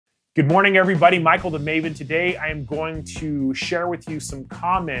Good morning, everybody. Michael the Maven. Today, I am going to share with you some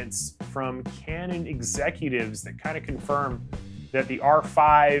comments from Canon executives that kind of confirm that the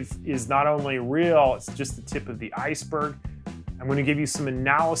R5 is not only real, it's just the tip of the iceberg. I'm going to give you some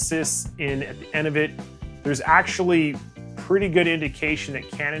analysis at the end of it. There's actually pretty good indication that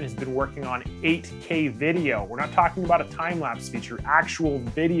Canon has been working on 8K video. We're not talking about a time-lapse feature, actual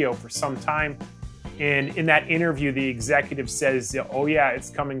video for some time. And in that interview, the executive says, oh yeah,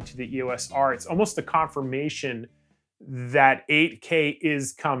 it's coming to the EOS R. It's almost a confirmation that 8K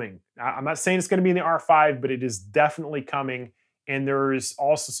is coming. I'm not saying it's going to be in the R5, but it is definitely coming. And there's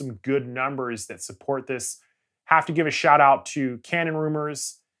also some good numbers that support this. Have to give a shout out to Canon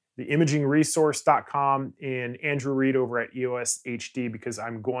Rumors, theimagingresource.com, and Andrew Reid over at EOSHD, because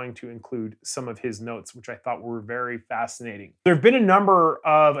I'm going to include some of his notes, which I thought were very fascinating. There have been a number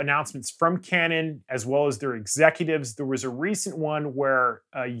of announcements from Canon as well as their executives. There was a recent one where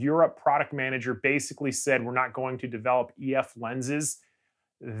a Europe product manager basically said, we're not going to develop EF lenses.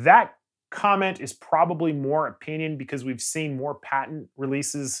 That comment is probably more opinion because we've seen more patent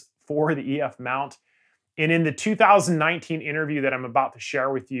releases for the EF mount. And in the 2019 interview that I'm about to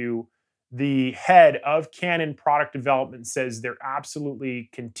share with you, the head of Canon product development says they're absolutely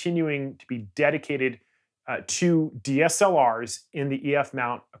continuing to be dedicated to DSLRs in the EF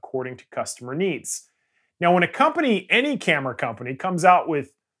mount according to customer needs. Now, when a company, any camera company, comes out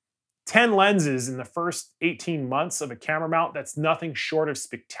with 10 lenses in the first 18 months of a camera mount, that's nothing short of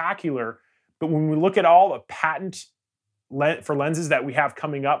spectacular. But when we look at all the patent for lenses that we have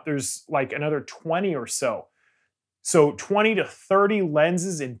coming up, there's like another 20 or so. So 20 to 30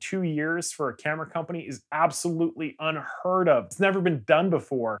 lenses in 2 years for a camera company is absolutely unheard of. It's never been done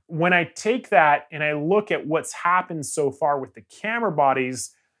before. When I take that and I look at what's happened so far with the camera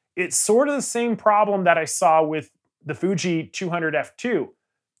bodies, it's sort of the same problem that I saw with the Fuji 200 f2.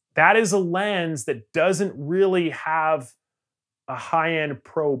 That is a lens that doesn't really have a high-end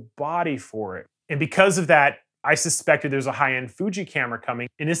pro body for it. And because of that, I suspected there's a high-end Fuji camera coming.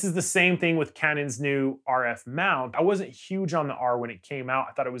 And this is the same thing with Canon's new RF mount. I wasn't huge on the R when it came out.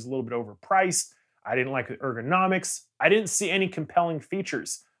 I thought it was a little bit overpriced. I didn't like the ergonomics. I didn't see any compelling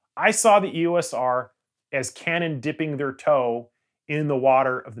features. I saw the EOS R as Canon dipping their toe in the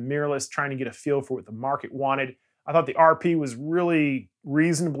water of the mirrorless, trying to get a feel for what the market wanted. I thought the RP was really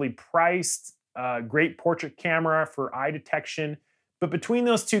reasonably priced, great portrait camera for eye detection. But between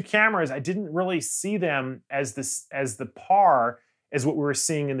those two cameras, I didn't really see them as the par as what we were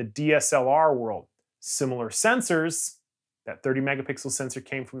seeing in the DSLR world. Similar sensors. That 30 megapixel sensor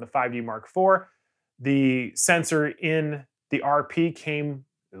came from the 5D Mark IV. The sensor in the RP came,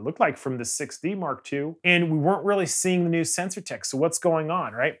 it looked like, from the 6D Mark II. And we weren't really seeing the new sensor tech. So what's going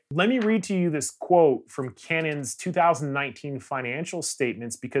on, right? Let me read to you this quote from Canon's 2019 financial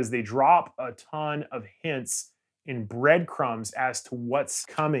statements, because they drop a ton of hints in breadcrumbs as to what's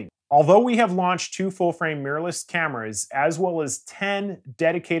coming. Although we have launched 2 full-frame mirrorless cameras as well as 10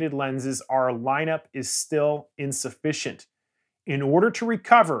 dedicated lenses, our lineup is still insufficient. In order to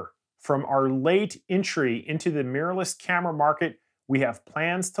recover from our late entry into the mirrorless camera market, we have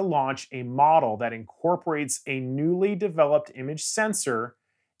plans to launch a model that incorporates a newly developed image sensor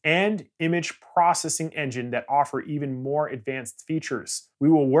and image processing engine that offer even more advanced features. We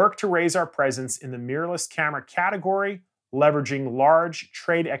will work to raise our presence in the mirrorless camera category, leveraging large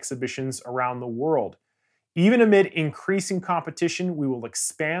trade exhibitions around the world. Even amid increasing competition, we will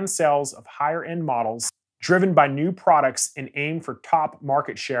expand sales of higher-end models driven by new products and aim for top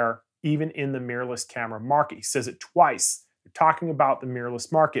market share even in the mirrorless camera market. He says it twice. They're talking about the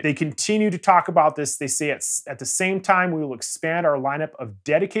mirrorless market. They continue to talk about this. They say at the same time, we will expand our lineup of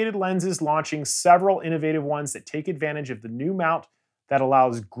dedicated lenses, launching several innovative ones that take advantage of the new mount that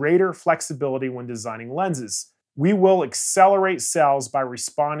allows greater flexibility when designing lenses. We will accelerate sales by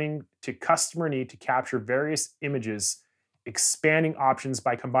responding to customer need to capture various images, expanding options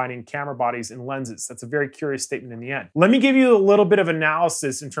by combining camera bodies and lenses. That's a very curious statement in the end. Let me give you a little bit of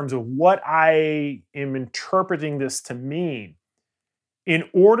analysis in terms of what I am interpreting this to mean. In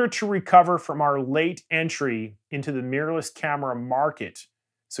order to recover from our late entry into the mirrorless camera market,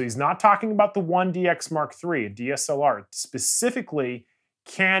 so he's not talking about the 1DX Mark III, a DSLR. Specifically,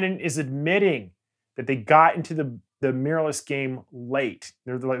 Canon is admitting that they got into the mirrorless game late.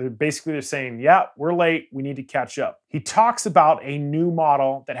 They're saying, yeah, we're late, we need to catch up. He talks about a new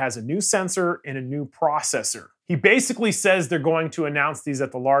model that has a new sensor and a new processor. He basically says they're going to announce these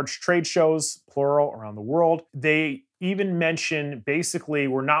at the large trade shows, plural, around the world. They even mention, basically,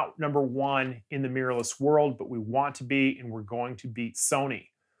 we're not #1 in the mirrorless world, but we want to be, and we're going to beat Sony.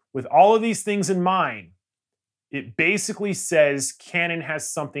 With all of these things in mind, It basically says Canon has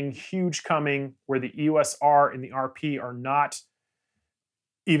something huge coming where the EOS R and the RP are not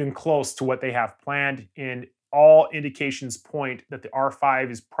even close to what they have planned. And all indications point that the R5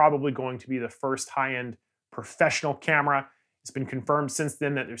 is probably going to be the first high-end professional camera. It's been confirmed since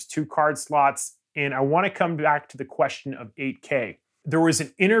then that there's 2 card slots. And I want to come back to the question of 8K. There was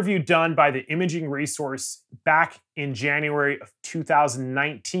an interview done by the imaging resource back in January of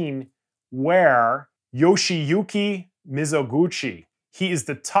 2019 where Yoshiyuki Mizoguchi, he is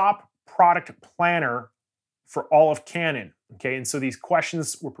the top product planner for all of Canon. Okay, and so these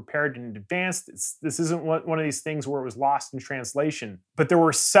questions were prepared in advance. This isn't one of these things where it was lost in translation. But there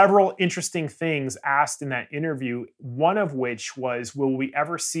were several interesting things asked in that interview, one of which was, will we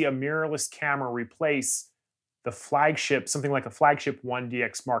ever see a mirrorless camera replace the flagship, something like a flagship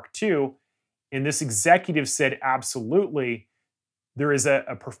 1DX Mark II? And this executive said, absolutely. There is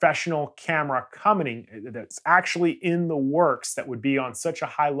a professional camera coming that's actually in the works that would be on such a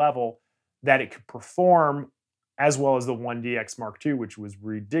high level that it could perform as well as the 1DX Mark II, which was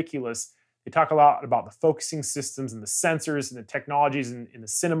ridiculous. They talk a lot about the focusing systems and the sensors and the technologies in the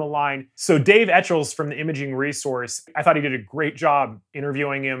cinema line. So Dave Etchells from the Imaging Resource, I thought he did a great job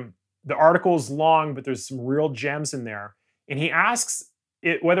interviewing him. The article is long, but there's some real gems in there. And he asks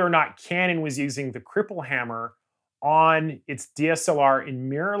whether or not Canon was using the cripple hammer on its DSLR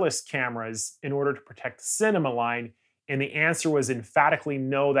and mirrorless cameras in order to protect the cinema line. And the answer was emphatically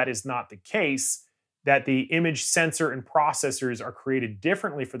no, that is not the case. That the image sensor and processors are created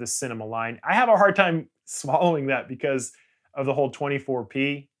differently for the cinema line. I have a hard time swallowing that because of the whole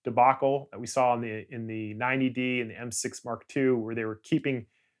 24p debacle that we saw in the 90D and the M6 Mark II, where they were keeping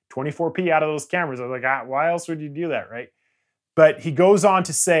 24p out of those cameras. I was like, why else would you do that, right? But he goes on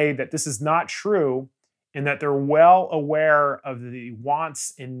to say that this is not true and that they're well aware of the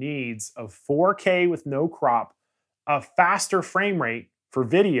wants and needs of 4K with no crop, a faster frame rate for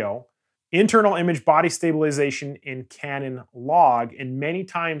video, internal image body stabilization in Canon log. And many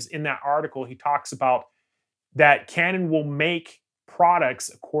times in that article, he talks about that Canon will make products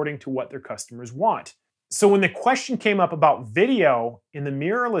according to what their customers want. So when the question came up about video in the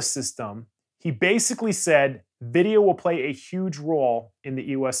mirrorless system, he basically said video will play a huge role in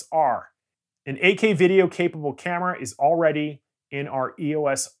the EOS R. An 8K video capable camera is already in our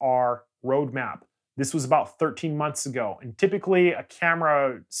EOS R roadmap. This was about 13 months ago. And typically a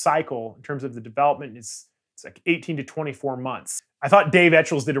camera cycle in terms of the development it's like 18 to 24 months. I thought Dave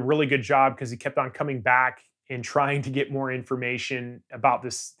Etchells did a really good job because he kept on coming back and trying to get more information about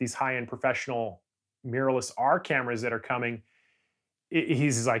these high-end professional mirrorless R cameras that are coming.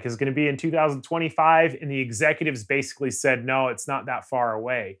 He's like, it's going to be in 2025. And the executives basically said, no, it's not that far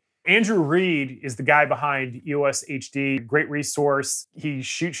away. Andrew Reid is the guy behind EOSHD, great resource. He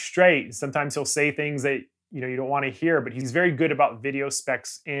shoots straight. Sometimes he'll say things that you don't want to hear, but he's very good about video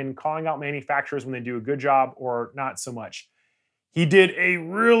specs and calling out manufacturers when they do a good job or not so much. He did a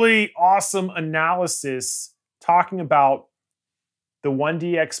really awesome analysis talking about the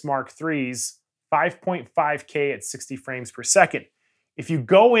 1DX Mark III's 5.5K at 60 frames per second. If you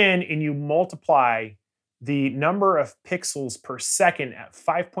go in and you multiply the number of pixels per second at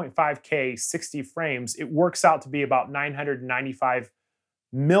 5.5K 60 frames, it works out to be about 995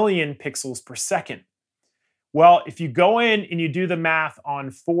 million pixels per second. Well, if you go in and you do the math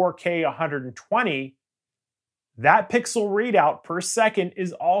on 4K 120, that pixel readout per second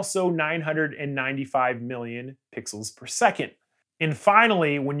is also 995 million pixels per second. And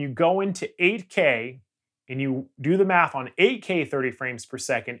finally, when you go into 8K, and you do the math on 8K 30 frames per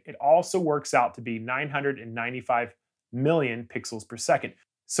second, it also works out to be 995 million pixels per second.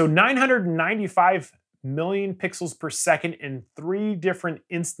 So 995 million pixels per second in 3 different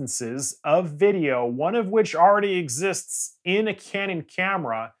instances of video, one of which already exists in a Canon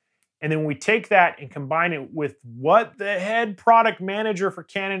camera. And then we take that and combine it with what the head product manager for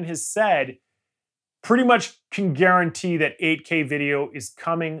Canon has said, pretty much can guarantee that 8K video is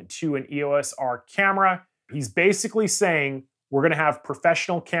coming to an EOS R camera. He's basically saying we're going to have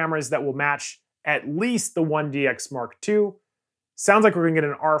professional cameras that will match at least the 1DX Mark II. Sounds like we're going to get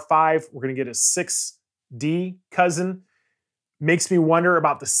an R5. We're going to get a 6D cousin. Makes me wonder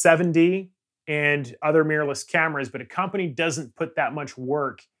about the 7D and other mirrorless cameras, but a company doesn't put that much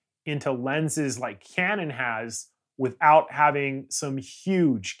work into lenses like Canon has without having some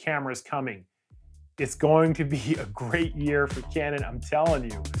huge cameras coming. It's going to be a great year for Canon, I'm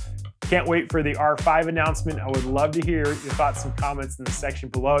telling you. Can't wait for the R5 announcement. I would love to hear your thoughts and comments in the section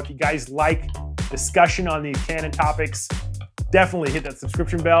below. If you guys like discussion on these Canon topics, definitely hit that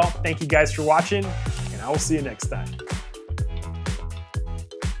subscription bell. Thank you guys for watching, and I will see you next time.